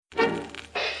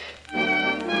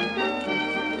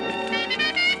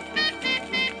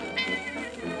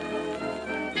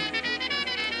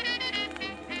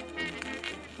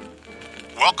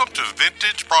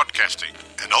Vintage Broadcasting,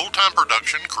 an old-time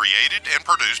production created and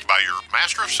produced by your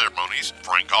Master of Ceremonies,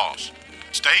 Frank Goss.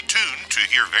 Stay tuned to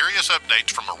hear various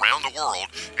updates from around the world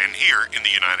and here in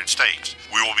the United States.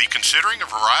 We will be considering a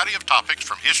variety of topics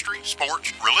from history,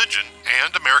 sports, religion,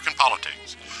 and American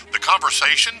politics. The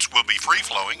conversations will be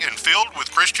free-flowing and filled with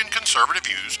Christian conservative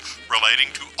views relating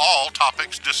to all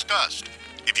topics discussed.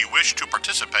 If you wish to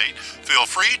participate, feel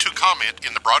free to comment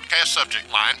in the broadcast subject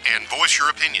line and voice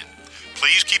your opinion.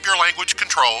 Please keep your language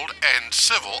controlled and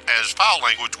civil, as foul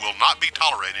language will not be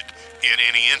tolerated in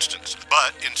any instance,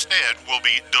 but instead will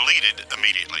be deleted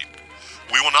immediately.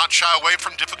 We will not shy away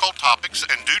from difficult topics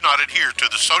and do not adhere to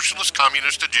the socialist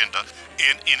communist agenda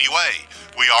in any way.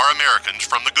 We are Americans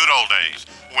from the good old days,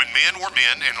 when men were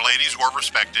men and ladies were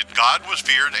respected, God was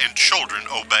feared, and children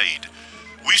obeyed.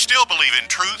 We still believe in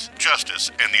truth, justice,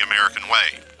 and the American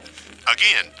way.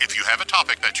 Again, if you have a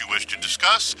topic that you wish to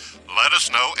discuss, let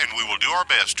us know and we will do our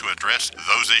best to address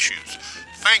those issues.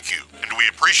 Thank you, and we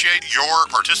appreciate your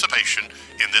participation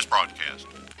in this broadcast.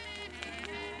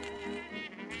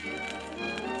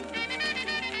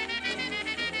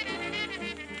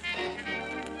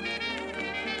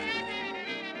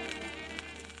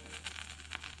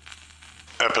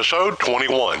 Episode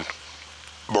 21,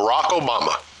 Barack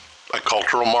Obama, a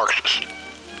cultural Marxist.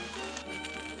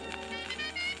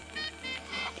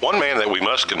 One man that we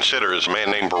must consider is a man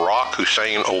named Barack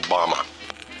Hussein Obama.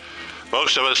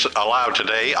 Most of us alive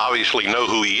today obviously know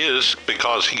who he is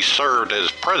because he served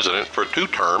as president for 2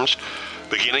 terms,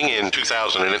 beginning in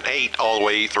 2008 all the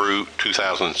way through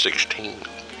 2016.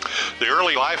 The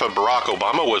early life of Barack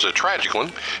Obama was a tragic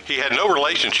one. He had no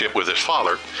relationship with his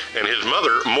father, and his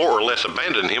mother more or less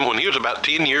abandoned him when he was about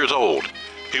 10 years old.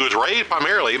 He was raised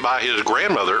primarily by his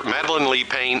grandmother, Madeline Lee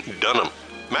Payne Dunham.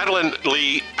 Madeline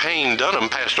Lee Payne Dunham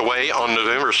passed away on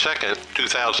November 2nd,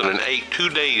 2008, 2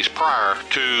 days prior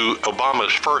to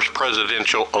Obama's first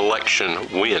presidential election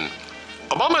win.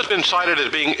 Obama has been cited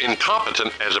as being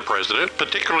incompetent as a president,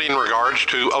 particularly in regards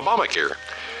to Obamacare.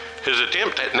 His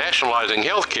attempt at nationalizing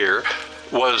health care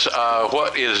was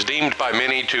what is deemed by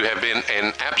many to have been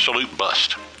an absolute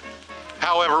bust.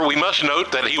 However, we must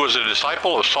note that he was a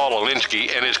disciple of Saul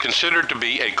Alinsky and is considered to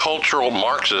be a cultural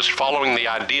Marxist following the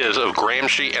ideas of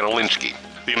Gramci and Alinsky.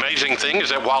 The amazing thing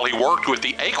is that while he worked with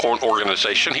the Acorn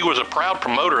organization, he was a proud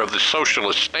promoter of the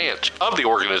socialist stance of the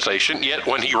organization, yet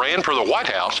when he ran for the White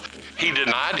House, he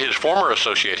denied his former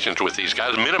associations with these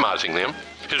guys, minimizing them.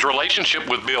 His relationship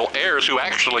with Bill Ayers, who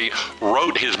actually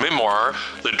wrote his memoir,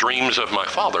 The Dreams of My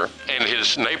Father, and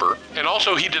his neighbor. And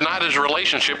also he denied his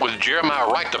relationship with Jeremiah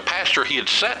Wright, the pastor he had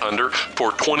sat under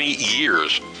for 20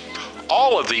 years.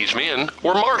 All of these men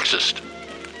were Marxist.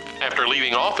 After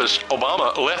leaving office,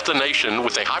 Obama left the nation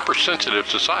with a hypersensitive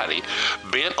society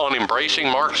bent on embracing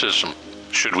Marxism.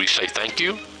 Should we say thank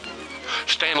you?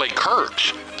 Stanley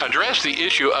Kurtz addressed the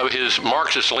issue of his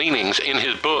Marxist leanings in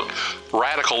his book,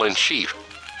 Radical in Chief.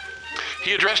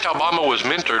 He addressed how Obama was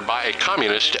mentored by a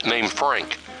communist named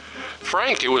Frank.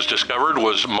 Frank, it was discovered,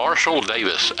 was Marshall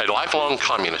Davis, a lifelong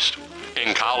communist.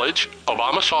 In college,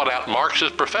 Obama sought out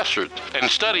Marxist professors and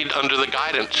studied under the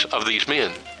guidance of these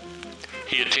men.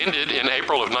 He attended in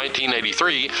April of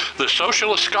 1983 the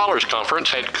Socialist Scholars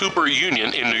Conference at Cooper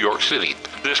Union in New York City.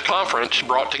 This conference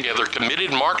brought together committed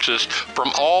Marxists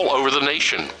from all over the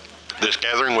nation. This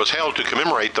gathering was held to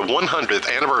commemorate the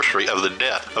 100th anniversary of the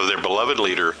death of their beloved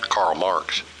leader, Karl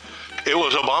Marx. It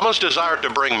was Obama's desire to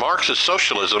bring Marxist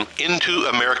socialism into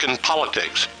American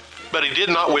politics, but he did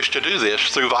not wish to do this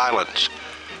through violence.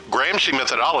 Gramsci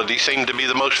methodology seemed to be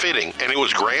the most fitting, and it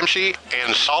was Gramsci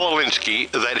and Saul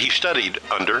Alinsky that he studied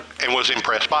under and was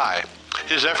impressed by.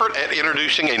 His effort at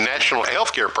introducing a national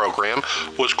health care program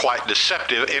was quite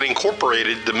deceptive and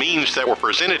incorporated the means that were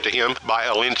presented to him by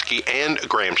Alinsky and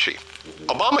Gramsci.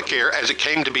 Obamacare, as it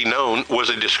came to be known, was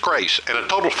a disgrace and a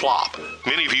total flop.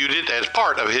 Many viewed it as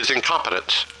part of his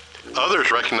incompetence. Others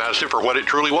recognized it for what it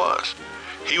truly was.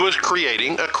 He was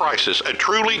creating a crisis, a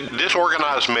truly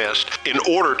disorganized mess, in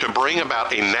order to bring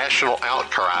about a national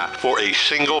outcry for a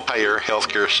single-payer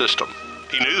healthcare system.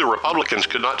 He knew the Republicans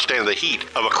could not stand the heat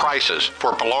of a crisis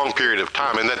for a prolonged period of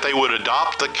time and that they would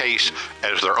adopt the case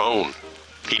as their own.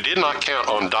 He did not count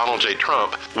on Donald J.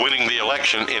 Trump winning the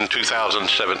election in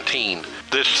 2017.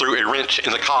 This threw a wrench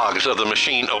in the cogs of the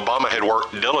machine Obama had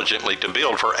worked diligently to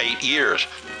build for 8 years.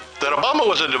 That Obama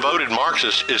was a devoted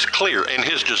Marxist is clear, and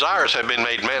his desires have been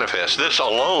made manifest. This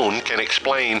alone can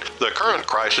explain the current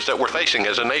crisis that we're facing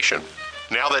as a nation.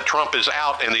 Now that Trump is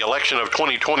out and the election of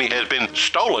 2020 has been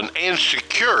stolen and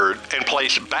secured and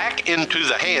placed back into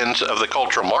the hands of the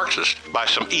cultural Marxists by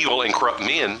some evil and corrupt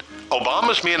men,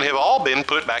 Obama's men have all been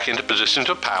put back into positions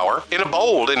of power in a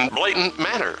bold and blatant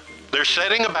manner. They're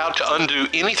setting about to undo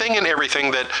anything and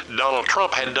everything that Donald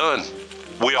Trump had done.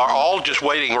 We are all just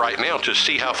waiting right now to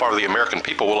see how far the American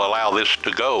people will allow this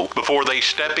to go before they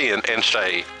step in and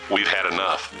say, we've had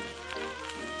enough.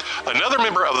 Another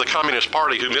member of the Communist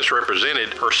Party who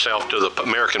misrepresented herself to the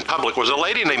American public was a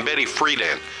lady named Betty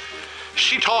Friedan.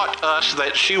 She taught us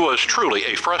that she was truly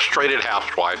a frustrated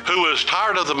housewife who was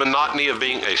tired of the monotony of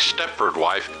being a Stepford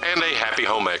wife and a happy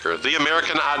homemaker, the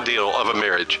American ideal of a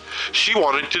marriage. She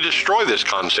wanted to destroy this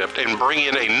concept and bring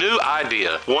in a new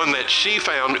idea, one that she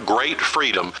found great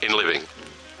freedom in living.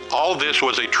 All this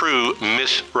was a true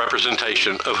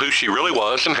misrepresentation of who she really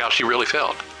was and how she really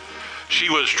felt. She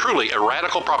was truly a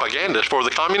radical propagandist for the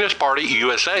Communist Party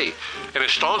USA and a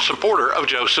staunch supporter of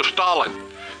Joseph Stalin.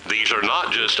 These are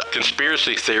not just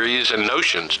conspiracy theories and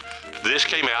notions. This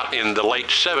came out in the late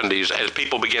 70s as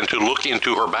people began to look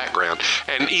into her background,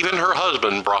 and even her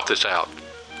husband brought this out.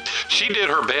 She did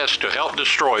her best to help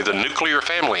destroy the nuclear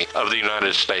family of the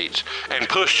United States and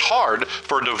pushed hard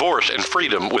for divorce and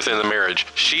freedom within the marriage.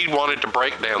 She wanted to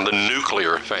break down the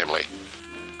nuclear family.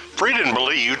 Friedan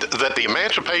believed that the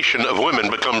emancipation of women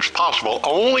becomes possible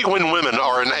only when women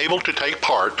are enabled to take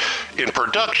part in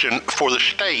production for the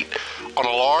state on a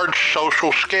large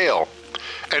social scale,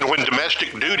 and when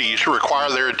domestic duties require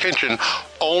their attention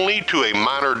only to a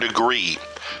minor degree.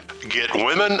 Get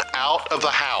women out of the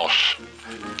house.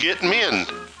 Get men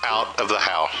out of the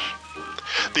house.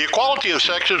 The equality of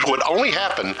sexes would only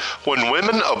happen when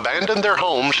women abandon their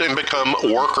homes and become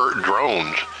worker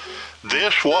drones.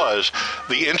 This was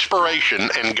the inspiration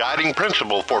and guiding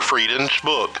principle for Friedan's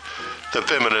book, The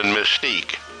Feminine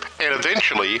Mystique, and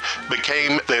eventually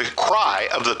became the cry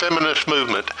of the feminist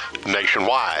movement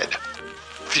nationwide.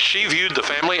 She viewed the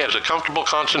family as a comfortable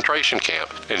concentration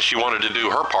camp, and she wanted to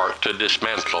do her part to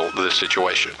dismantle this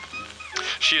situation.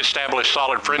 She established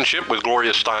solid friendship with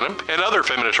Gloria Steinem and other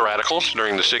feminist radicals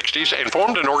during the 60s and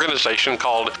formed an organization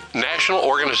called National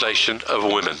Organization of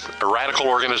Women, a radical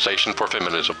organization for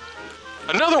feminism.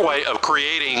 Another way of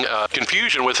creating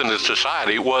confusion within the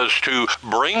society was to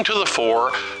bring to the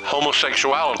fore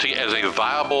homosexuality as a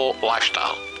viable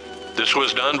lifestyle. This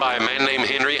was done by a man named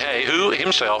Henry Hay, who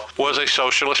himself was a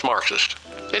socialist Marxist.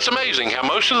 It's amazing how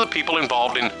most of the people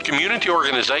involved in community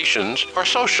organizations are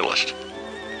socialist.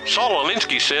 Saul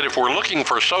Alinsky said if we're looking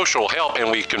for social help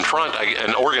and we confront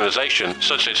an organization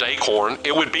such as Acorn,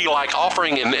 it would be like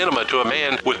offering an enema to a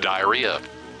man with diarrhea.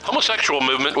 Homosexual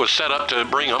movement was set up to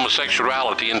bring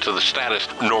homosexuality into the status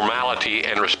of normality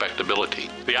and respectability.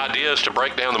 The idea is to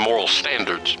break down the moral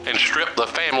standards and strip the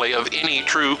family of any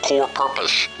true core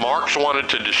purpose. Marx wanted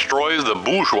to destroy the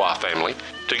bourgeois family,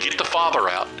 to get the father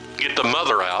out, get the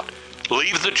mother out,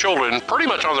 leave the children pretty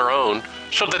much on their own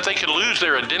so that they could lose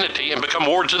their identity and become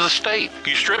wards of the state.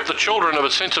 You strip the children of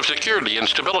a sense of security and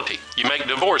stability. You make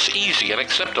divorce easy and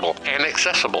acceptable and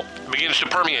accessible. It begins to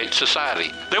permeate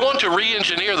society. They want to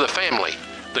re-engineer the family,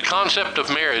 the concept of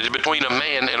marriage between a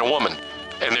man and a woman,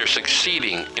 and they're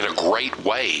succeeding in a great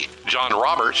way. John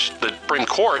Roberts, the Supreme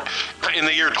Court, in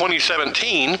the year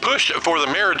 2017, pushed for the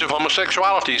marriage of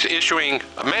homosexualities, issuing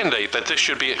a mandate that this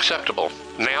should be acceptable.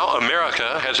 Now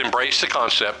America has embraced the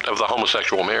concept of the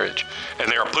homosexual marriage,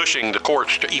 and they are pushing the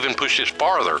courts to even push this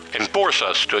farther and force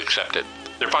us to accept it.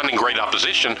 They're finding great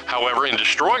opposition, however, in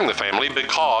destroying the family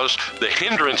because the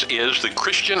hindrance is the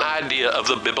Christian idea of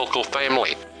the biblical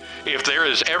family. If there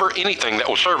is ever anything that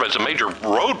will serve as a major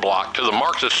roadblock to the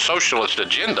Marxist socialist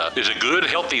agenda, is a good,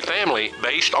 healthy family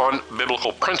based on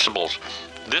biblical principles.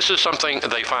 This is something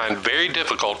they find very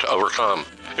difficult to overcome.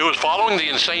 It was following the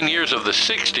insane years of the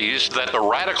 60s that the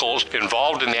radicals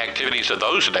involved in the activities of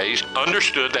those days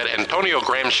understood that Antonio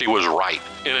Gramci was right.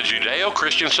 In a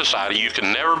Judeo-Christian society, you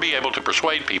can never be able to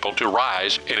persuade people to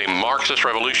rise in a Marxist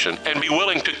revolution and be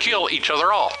willing to kill each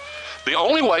other off. The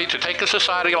only way to take a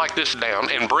society like this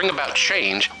down and bring about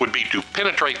change would be to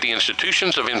penetrate the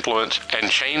institutions of influence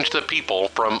and change the people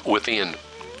from within.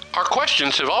 Our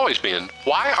questions have always been,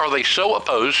 why are they so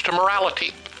opposed to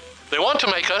morality? They want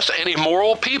to make us an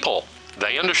immoral people.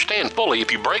 They understand fully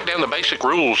if you break down the basic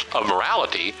rules of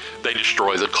morality, they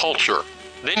destroy the culture.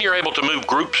 Then you're able to move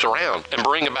groups around and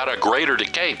bring about a greater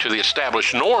decay to the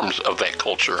established norms of that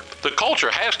culture. The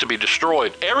culture has to be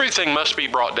destroyed. Everything must be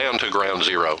brought down to ground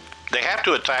zero. They have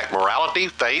to attack morality,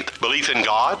 faith, belief in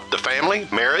God, the family,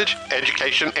 marriage,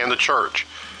 education, and the church.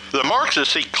 The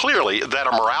Marxists see clearly that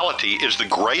our morality is the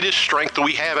greatest strength that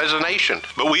we have as a nation,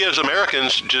 but we as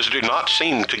Americans just do not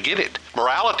seem to get it.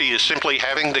 Morality is simply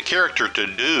having the character to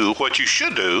do what you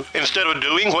should do instead of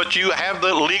doing what you have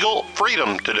the legal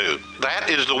freedom to do. That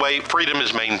is the way freedom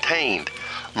is maintained.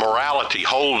 Morality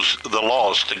holds the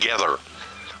laws together.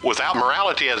 Without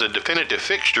morality as a definitive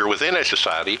fixture within a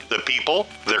society, the people,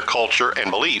 their culture,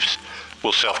 and beliefs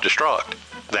will self-destruct.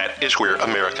 That is where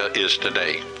America is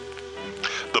today.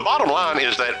 The bottom line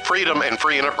is that freedom and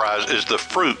free enterprise is the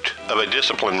fruit of a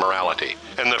disciplined morality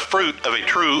and the fruit of a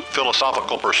true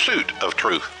philosophical pursuit of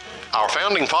truth. Our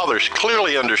founding fathers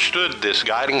clearly understood this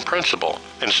guiding principle,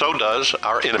 and so does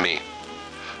our enemy.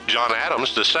 John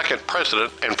Adams, the second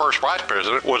president and first vice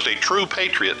president, was a true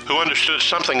patriot who understood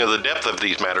something of the depth of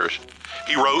these matters.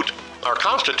 He wrote, "Our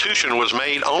Constitution was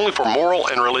made only for moral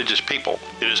and religious people.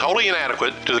 It is wholly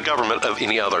inadequate to the government of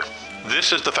any other."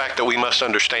 This is the fact that we must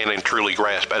understand and truly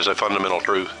grasp as a fundamental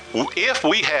truth. If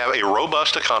we have a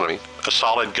robust economy, a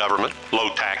solid government, low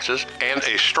taxes, and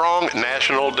a strong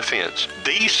national defense,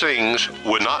 these things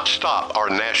would not stop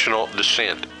our national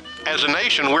descent. As a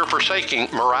nation, we're forsaking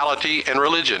morality and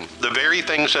religion, the very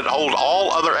things that hold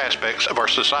all other aspects of our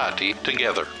society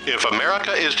together. If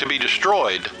America is to be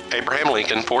destroyed, Abraham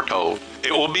Lincoln foretold,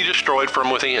 it will be destroyed from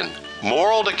within.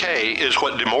 Moral decay is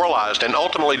what demoralized and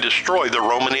ultimately destroyed the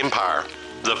Roman Empire.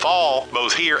 The fall,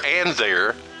 both here and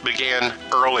there, began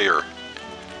earlier.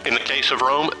 In the case of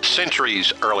Rome,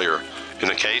 centuries earlier. In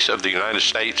the case of the United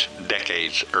States,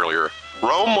 decades earlier.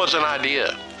 Rome was an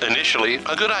idea, initially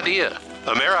a good idea.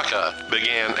 America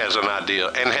began as an idea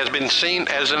and has been seen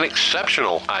as an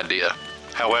exceptional idea.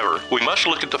 However, we must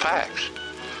look at the facts.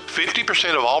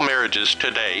 50% of all marriages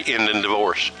today end in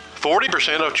divorce.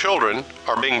 40% of children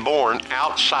are being born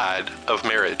outside of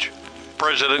marriage.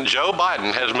 President Joe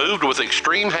Biden has moved with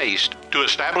extreme haste to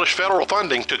establish federal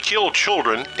funding to kill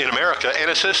children in America and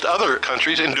assist other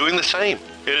countries in doing the same.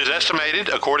 It is estimated,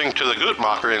 according to the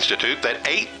Guttmacher Institute, that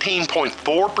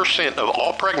 18.4% of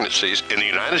all pregnancies in the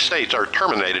United States are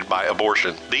terminated by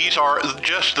abortion. These are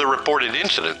just the reported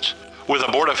incidents. With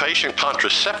abortifacient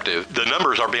contraceptive, the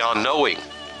numbers are beyond knowing.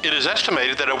 It is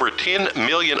estimated that over 10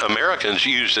 million Americans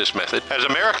use this method. As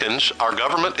Americans, our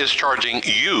government is charging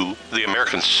you, the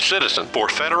American citizen, for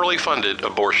federally funded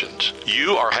abortions.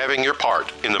 You are having your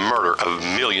part in the murder of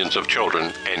millions of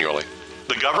children annually.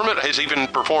 The government has even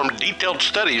performed detailed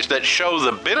studies that show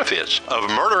the benefits of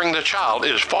murdering the child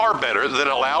is far better than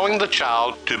allowing the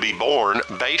child to be born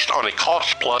based on a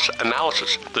cost-plus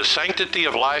analysis. The sanctity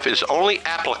of life is only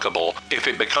applicable if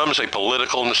it becomes a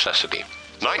political necessity.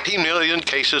 19 million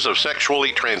cases of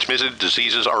sexually transmitted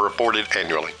diseases are reported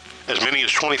annually. As many as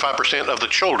 25% of the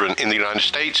children in the United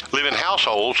States live in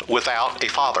households without a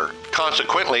father.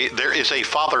 Consequently, there is a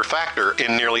father factor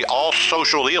in nearly all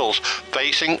social ills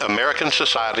facing American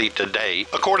society today,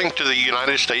 according to the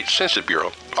United States Census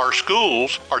Bureau. Our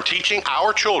schools are teaching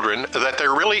our children that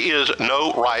there really is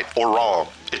no right or wrong.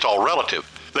 It's all relative.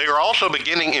 They are also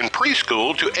beginning in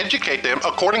preschool to educate them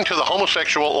according to the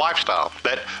homosexual lifestyle,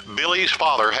 that Billy's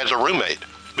father has a roommate.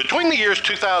 Between the years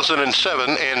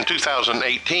 2007 and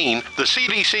 2018, the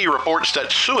CDC reports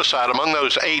that suicide among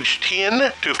those aged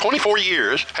 10 to 24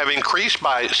 years have increased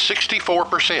by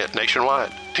 64%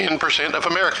 nationwide. 10% of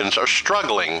Americans are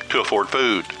struggling to afford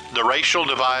food. The racial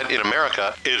divide in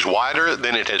America is wider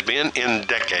than it has been in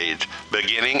decades,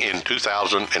 beginning in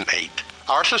 2008.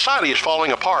 Our society is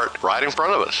falling apart right in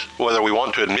front of us, whether we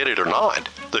want to admit it or not.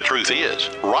 The truth is,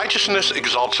 righteousness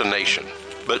exalts a nation,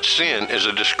 but sin is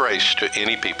a disgrace to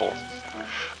any people.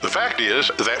 The fact is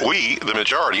that we, the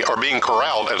majority, are being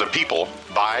corralled as a people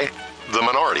by the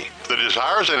minority. The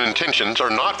desires and intentions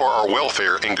are not for our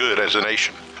welfare and good as a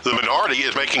nation. The minority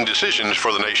is making decisions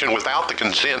for the nation without the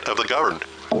consent of the governed.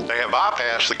 They have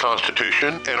bypassed the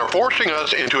Constitution and are forcing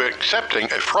us into accepting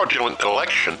a fraudulent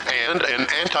election and an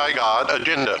anti-God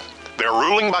agenda. They're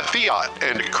ruling by fiat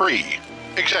and decree,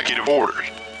 executive orders.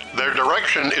 Their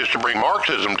direction is to bring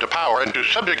Marxism to power and to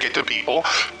subjugate the people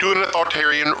to an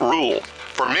authoritarian rule.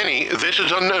 For many, this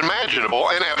is unimaginable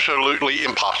and absolutely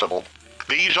impossible.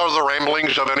 These are the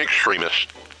ramblings of an extremist.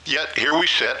 Yet here we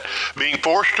sit, being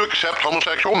forced to accept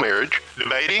homosexual marriage,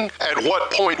 debating at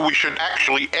what point we should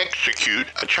actually execute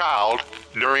a child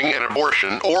during an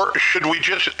abortion, or should we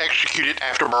just execute it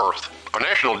after birth? Our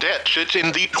national debt sits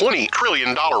in the $20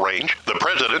 trillion range. The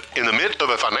president, in the midst of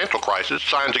a financial crisis,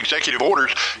 signs executive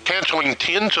orders canceling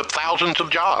tens of thousands of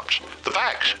jobs. The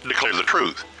facts declare the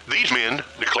truth. These men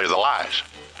declare the lies.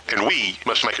 And we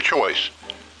must make a choice.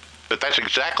 But that's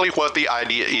exactly what the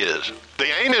idea is.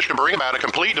 The aim is to bring about a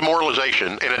complete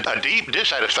demoralization and a deep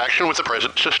dissatisfaction with the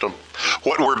present system.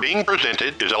 What we're being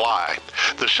presented is a lie.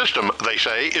 The system, they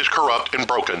say, is corrupt and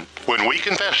broken. When we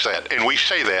confess that and we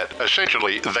say that,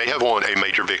 essentially they have won a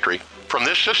major victory. From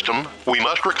this system, we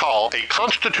must recall a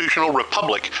constitutional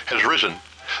republic has risen.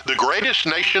 The greatest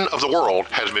nation of the world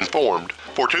has been formed.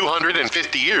 For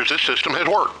 250 years, this system has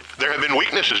worked. There have been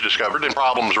weaknesses discovered and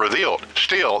problems revealed.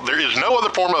 Still, there is no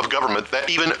other form of government that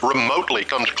even remotely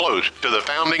comes close to the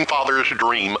Founding Fathers'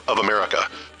 dream of America.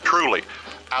 Truly,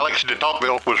 Alex de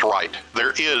Tocqueville was right.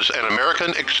 There is an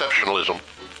American exceptionalism.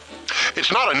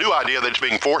 It's not a new idea that's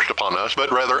being forced upon us,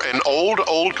 but rather an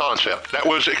old concept that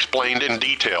was explained in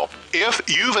detail. If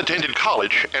you've attended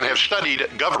college and have studied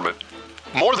government,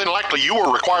 more than likely you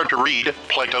were required to read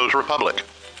Plato's Republic.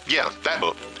 Yeah, that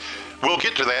book. We'll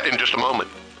get to that in just a moment.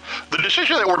 The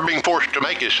decision that we're being forced to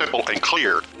make is simple and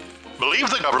clear. Believe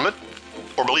the government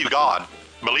or believe God.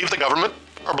 Believe the government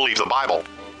or believe the Bible.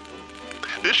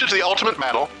 This is the ultimate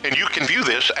battle, and you can view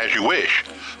this as you wish.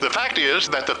 The fact is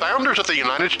that the founders of the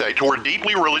United States were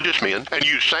deeply religious men and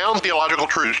used sound theological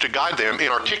truths to guide them in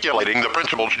articulating the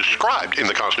principles described in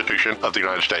the Constitution of the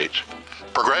United States.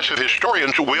 Progressive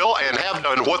historians will and have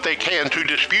done what they can to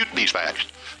dispute these facts.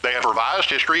 They have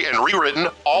revised history and rewritten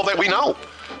all that we know.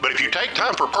 But if you take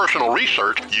time for personal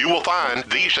research, you will find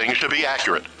these things to be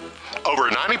accurate. Over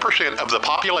 90% of the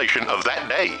population of that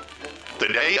day,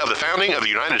 the day of the founding of the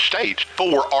United States,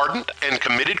 were ardent and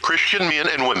committed Christian men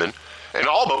and women, and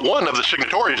all but one of the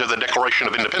signatories of the Declaration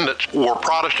of Independence were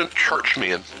Protestant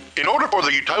churchmen. In order for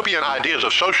the utopian ideas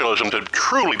of socialism to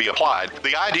truly be applied,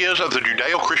 the ideas of the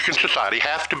Judeo-Christian society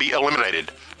have to be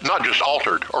eliminated, not just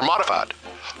altered or modified.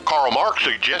 Karl Marx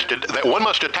suggested that one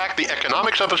must attack the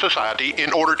economics of a society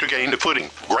in order to gain a footing.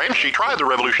 Gramci tried the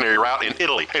revolutionary route in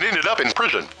Italy and ended up in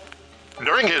prison.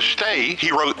 During his stay,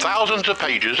 he wrote thousands of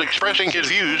pages expressing his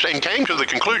views and came to the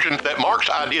conclusion that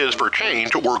Marx's ideas for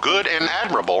change were good and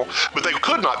admirable, but they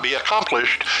could not be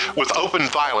accomplished with open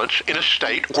violence in a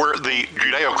state where the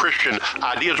Judeo-Christian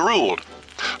ideas ruled.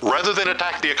 Rather than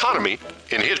attack the economy,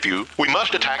 in his view, we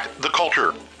must attack the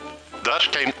culture. Thus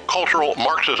came cultural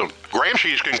Marxism.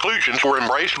 Gramsci's conclusions were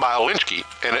embraced by Alinsky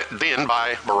and then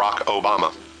by Barack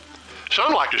Obama.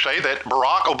 Some like to say that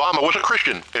Barack Obama was a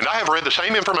Christian, and I have read the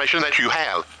same information that you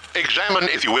have. Examine,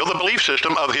 if you will, the belief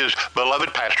system of his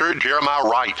beloved pastor, Jeremiah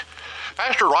Wright.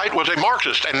 Pastor Wright was a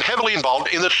Marxist and heavily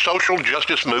involved in the social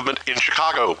justice movement in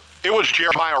Chicago. It was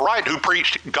Jeremiah Wright who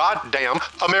preached "Goddamn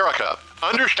America."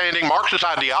 Understanding Marxist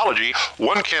ideology,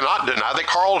 one cannot deny that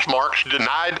Karl Marx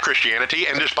denied Christianity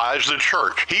and despised the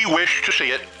church. He wished to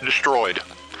see it destroyed.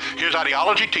 His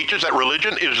ideology teaches that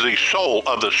religion is the soul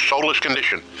of the soulless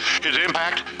condition. His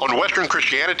impact on Western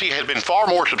Christianity has been far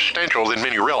more substantial than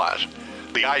many realize.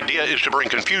 The idea is to bring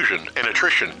confusion and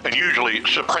attrition and usually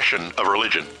suppression of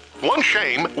religion. One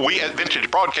shame we at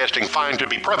Vintage Broadcasting find to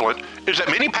be prevalent is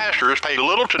that many pastors pay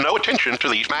little to no attention to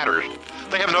these matters.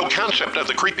 They have no concept of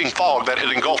the creeping fog that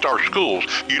has engulfed our schools,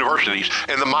 universities,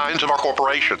 and the minds of our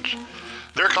corporations.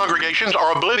 Their congregations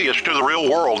are oblivious to the real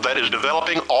world that is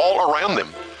developing all around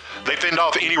them. They fend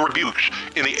off any rebukes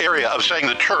in the area of saying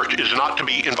the church is not to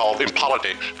be involved in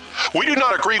politics. We do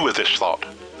not agree with this thought.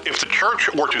 If the church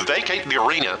were to vacate the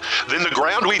arena, then the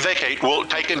ground we vacate will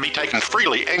be taken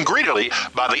freely and greedily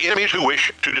by the enemies who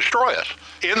wish to destroy us.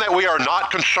 In that we are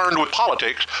not concerned with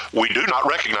politics, we do not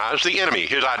recognize the enemy,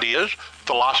 his ideas,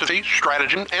 philosophy,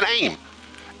 stratagem, and aim.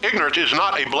 Ignorance is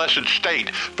not a blessed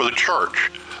state for the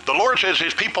church. The Lord says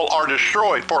his people are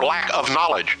destroyed for lack of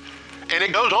knowledge. And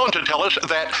it goes on to tell us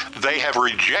that they have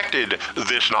rejected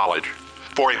this knowledge.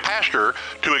 For a pastor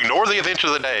to ignore the events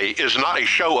of the day is not a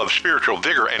show of spiritual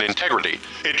vigor and integrity.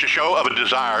 It's a show of a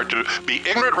desire to be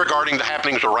ignorant regarding the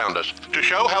happenings around us. To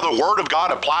show how the Word of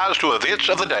God applies to events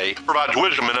of the day provides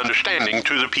wisdom and understanding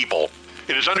to the people.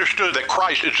 It is understood that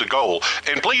Christ is the goal,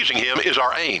 and pleasing him is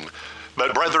our aim.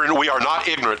 But brethren, we are not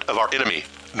ignorant of our enemy,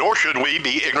 nor should we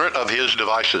be ignorant of his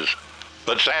devices.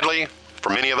 But sadly, for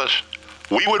many of us,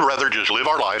 we would rather just live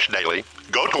our lives daily,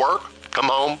 go to work, come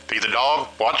home, feed the dog,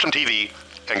 watch some TV,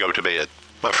 and go to bed.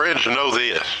 My friends, know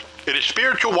this. It is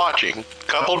spiritual watching,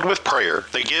 coupled with prayer,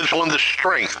 that gives one the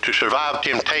strength to survive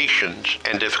temptations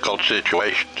and difficult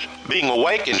situations. Being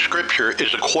awake in Scripture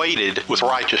is equated with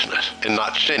righteousness and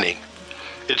not sinning.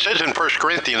 It says in 1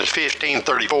 Corinthians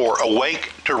 15:34,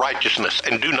 awake to righteousness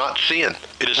and do not sin.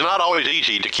 It is not always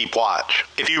easy to keep watch.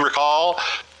 If you recall,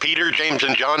 Peter, James,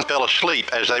 and John fell asleep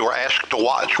as they were asked to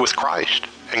watch with Christ.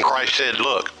 And Christ said,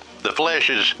 look, the flesh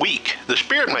is weak. The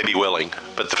spirit may be willing,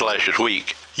 but the flesh is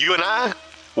weak. You and I,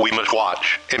 we must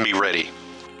watch and be ready.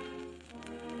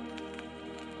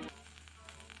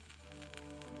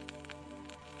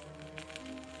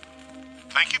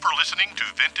 Thank you for listening to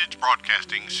Vintage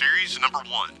Broadcasting Series number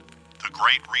 1, The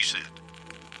Great Reset.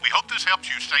 We hope this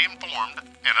helps you stay informed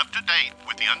and up to date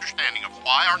with the understanding of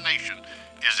why our nation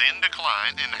is in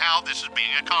decline and how this is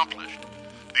being accomplished.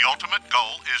 The ultimate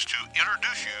goal is to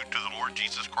introduce you to the Lord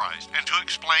Jesus Christ and to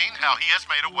explain how He has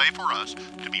made a way for us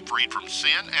to be freed from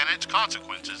sin and its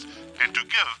consequences and to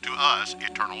give to us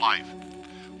eternal life.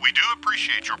 We do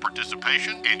appreciate your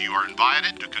participation, and you are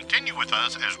invited to continue with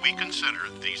us as we consider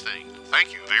these things.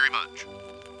 Thank you very much.